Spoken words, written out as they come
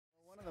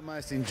The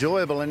most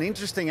enjoyable and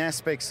interesting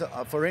aspects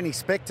for any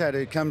spectator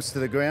who comes to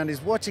the ground is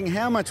watching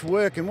how much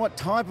work and what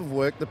type of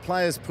work the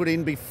players put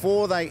in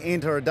before they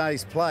enter a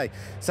day's play.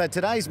 So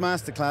today's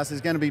masterclass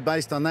is going to be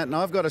based on that, and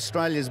I've got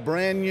Australia's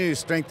brand new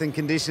strength and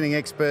conditioning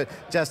expert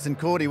Justin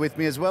Cordy with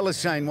me, as well as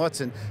Shane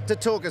Watson, to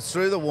talk us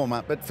through the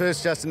warm-up. But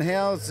first, Justin,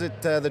 how's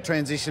it the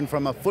transition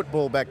from a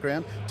football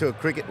background to a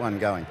cricket one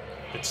going?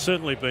 It's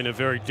certainly been a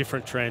very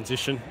different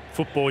transition.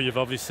 Football, you've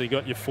obviously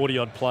got your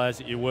 40-odd players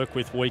that you work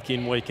with week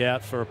in, week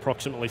out for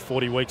approximately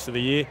 40 weeks of the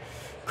year.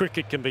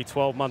 Cricket can be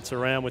 12 months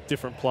around with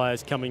different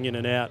players coming in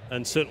and out,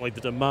 and certainly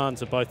the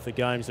demands of both the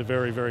games are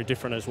very, very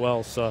different as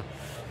well. So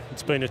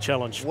it's been a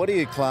challenge. What do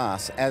you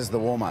class as the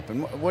warm-up,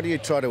 and what do you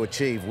try to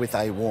achieve with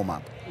a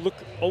warm-up? Look,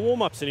 a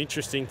warm-up's an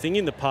interesting thing.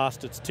 In the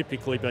past, it's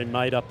typically been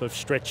made up of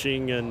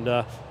stretching and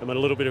a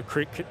little bit of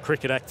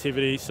cricket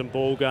activity, some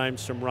ball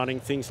games, some running,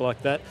 things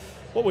like that.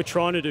 What we're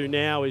trying to do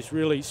now is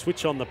really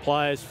switch on the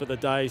players for the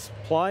day's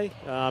play.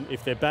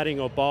 If they're batting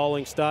or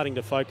bowling, starting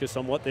to focus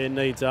on what their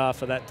needs are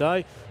for that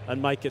day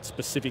and make it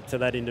specific to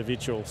that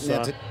individual.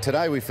 So now,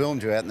 today we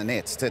filmed you out in the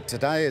nets.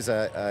 Today is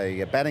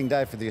a batting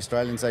day for the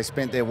Australians. They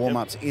spent their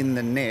warm-ups in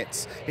the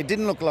nets. It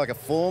didn't look like a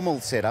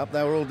formal setup.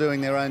 They were all doing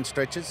their own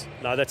stretches.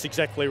 No, that's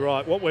exactly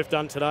right. What we've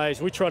done today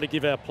is we try to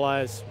give our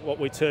players what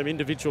we term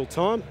individual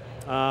time.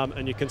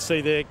 And you can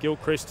see there,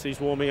 Gilchrist, he's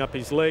warming up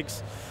his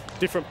legs.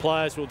 Different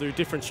players will do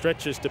different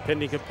stretches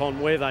depending upon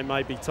where they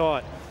may be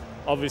tight.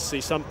 Obviously,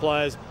 some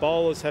players,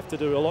 bowlers, have to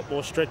do a lot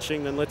more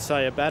stretching than, let's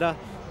say, a batter.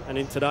 And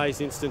in today's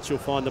instance, you'll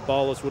find the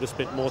bowlers would have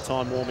spent more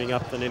time warming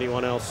up than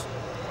anyone else.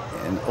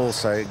 And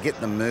also get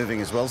them moving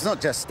as well. It's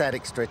not just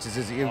static stretches,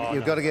 is it?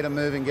 You've got to get them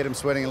moving, get them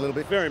sweating a little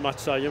bit. Very much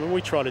so. I mean,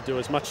 we try to do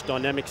as much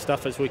dynamic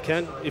stuff as we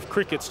can. If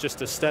cricket's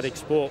just a static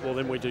sport, well,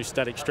 then we do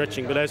static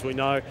stretching. But as we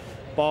know,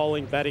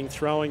 bowling, batting,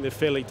 throwing, they're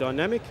fairly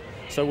dynamic.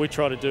 So we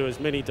try to do as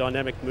many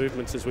dynamic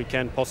movements as we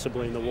can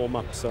possibly in the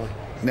warm-up. So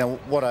now,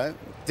 Watto,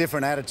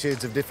 different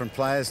attitudes of different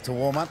players to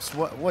warm-ups.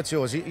 What's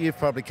yours? You've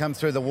probably come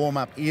through the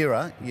warm-up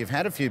era. You've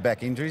had a few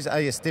back injuries. Are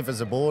you stiff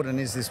as a board? And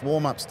is this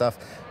warm-up stuff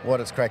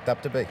what it's cracked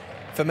up to be?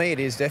 For me, it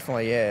is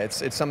definitely, yeah.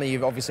 It's something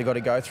you've obviously got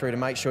to go through to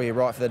make sure you're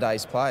right for the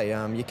day's play.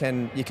 You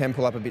can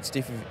pull up a bit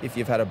stiff if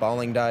you've had a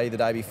bowling day the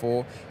day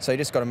before. So you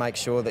just got to make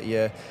sure that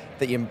you're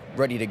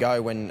ready to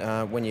go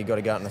when you've got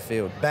to go out in the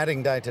field.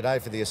 Batting day today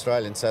for the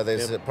Australians, so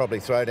there's probably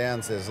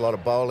throwdowns. There's a lot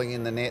of bowling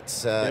in the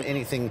nets.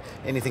 Anything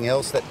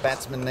else that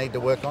batsmen need to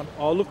work on?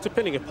 Oh, look,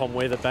 depending upon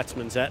where the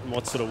batsman's at and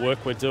what sort of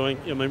work we're doing.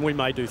 I mean, we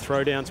may do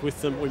throwdowns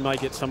with them. We may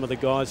get some of the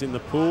guys in the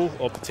pool,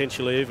 or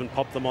potentially even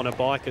pop them on a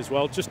bike as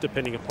well, just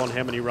depending upon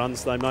how many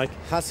runs they make.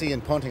 Hussey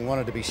and Ponting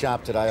wanted to be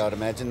sharp today, I'd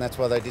imagine. That's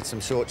why they did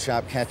some short,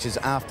 sharp catches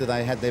after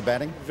they had their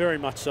batting. Very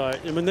much so.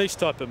 I mean, these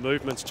type of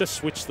movements just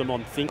switch them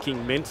on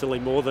thinking mentally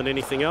more than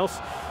anything else.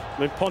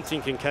 I mean,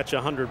 Ponting can catch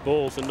 100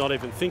 balls and not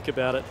even think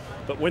about it,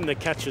 but when the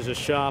catches are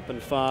sharp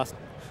and fast,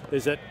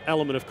 there's that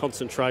element of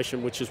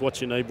concentration, which is what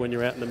you need when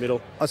you're out in the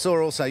middle. I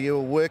saw also you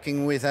were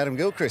working with Adam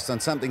Gilchrist on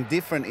something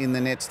different in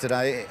the nets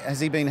today. Has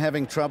he been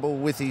having trouble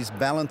with his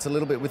balance a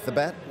little bit with the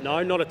bat?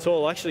 No, not at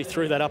all. I actually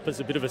threw that up as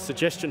a bit of a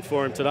suggestion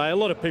for him today. A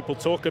lot of people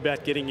talk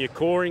about getting your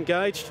core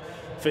engaged.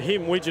 For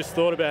him, we just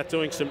thought about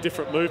doing some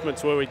different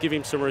movements where we give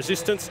him some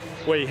resistance,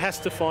 where he has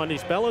to find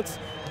his balance,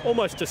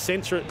 almost to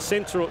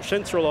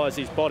centralise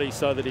his body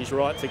so that he's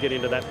right to get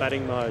into that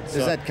batting mode.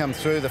 Does that come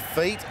through the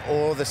feet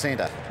or the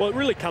centre? Well, it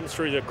really comes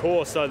through the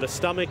core, so the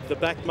stomach, the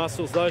back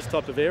muscles, those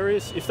type of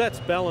areas. If that's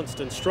balanced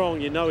and strong,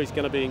 you know he's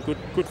going to be in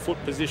good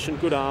foot position,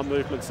 good arm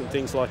movements and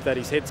things like that.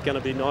 His head's going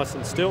to be nice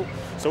and still.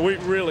 So we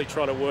really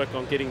try to work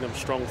on getting them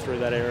strong through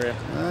that area.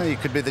 Oh, you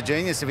could be the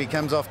genius if he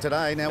comes off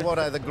today. Now, what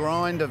are the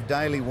grind of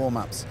daily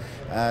warm-ups?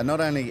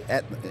 Not only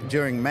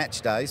during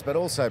match days, but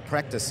also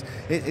practice.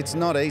 It's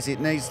not easy. It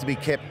needs to be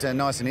kept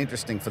nice and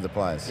interesting for the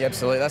players. Yeah,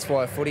 absolutely. That's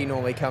why footy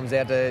normally comes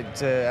out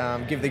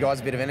to give the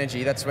guys a bit of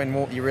energy. That's when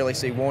you really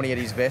see Warnie at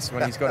his best,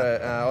 when he's got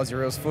a Aussie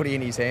Rules footy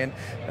in his hand.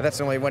 That's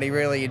normally when he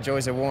really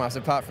enjoys the warm-ups.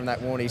 Apart from that,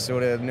 Warnie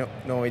sort of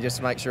normally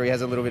just makes sure he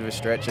has a little bit of a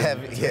stretch.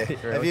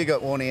 Have you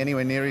got Warnie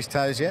anywhere near his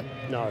toes yet?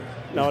 No,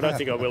 I don't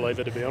think I will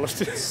either, to be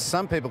honest.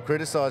 Some people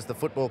criticise the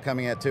football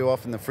coming out too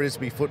often, the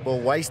frisbee football,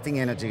 wasting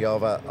energy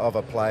of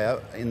a player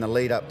in the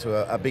lead up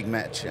to a big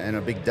match and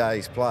a big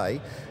day's play.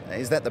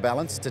 Is that the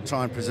balance, to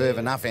try and preserve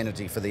enough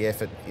energy for the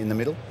effort in the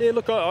middle? Yeah,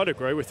 look, I'd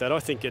agree with that. I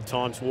think at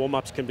times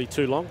warm-ups can be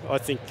too long. I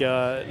think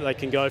they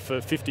can go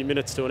for 50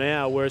 minutes to an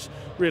hour, whereas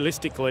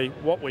realistically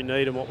what we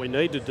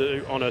need to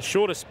do on a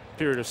shorter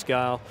period of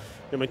scale,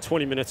 I mean,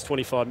 20 minutes,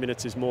 25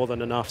 minutes is more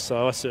than enough.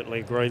 So I certainly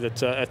agree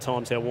that at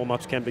times our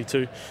warm-ups can be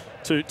too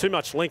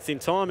much length in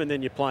time, and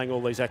then you're playing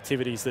all these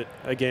activities that,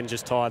 again,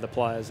 just tire the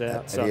players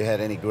out. Have you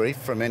had any grief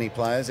from any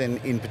players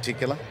in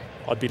particular?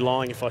 I'd be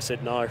lying if I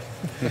said no.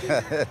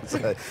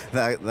 So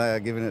they are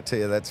giving it to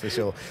you, that's for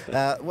sure.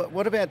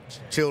 What about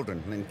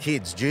children and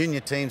kids,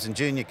 junior teams and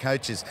junior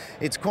coaches?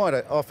 It's quite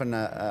often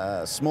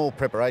a small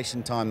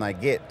preparation time they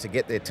get to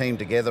get their team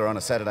together on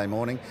a Saturday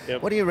morning.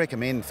 Yep. What do you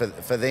recommend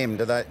for them?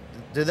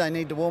 Do they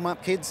need to warm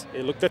up, kids?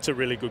 Yeah, look, that's a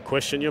really good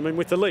question. I mean,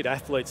 with elite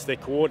athletes, their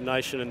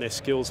coordination and their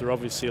skills are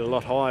obviously a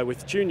lot higher.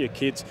 With junior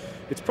kids,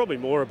 it's probably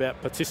more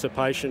about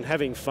participation,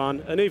 having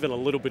fun, and even a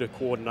little bit of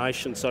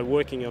coordination. So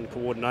working on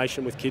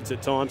coordination with kids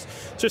at times,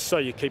 just so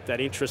you keep that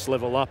interest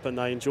level up and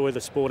they enjoy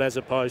the sport, as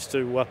opposed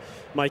to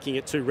making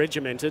it too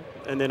regimented,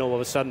 and then all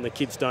of a sudden the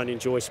kids don't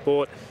enjoy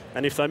sport.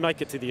 And if they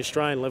make it to the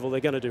Australian level, they're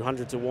going to do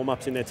hundreds of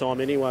warm-ups in their time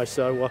anyway.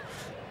 So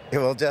Yeah,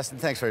 well, Justin,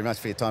 thanks very much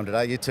for your time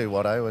today. You too,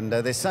 Watto. And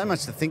there's so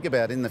much to think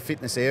about in the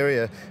fitness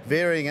area,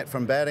 varying it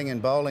from batting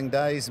and bowling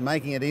days,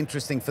 making it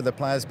interesting for the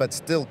players, but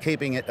still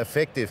keeping it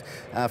effective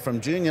from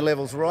junior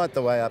levels right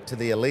the way up to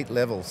the elite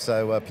levels.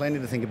 So plenty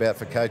to think about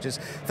for coaches.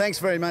 Thanks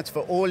very much for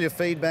all your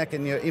feedback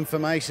and your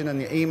information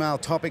and your email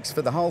topics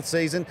for the whole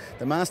season.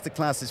 The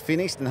Masterclass is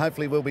finished and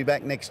hopefully we'll be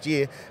back next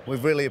year.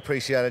 We've really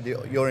appreciated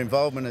your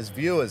involvement as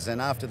viewers.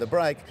 And after the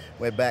break,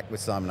 we're back with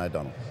Simon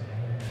O'Donnell.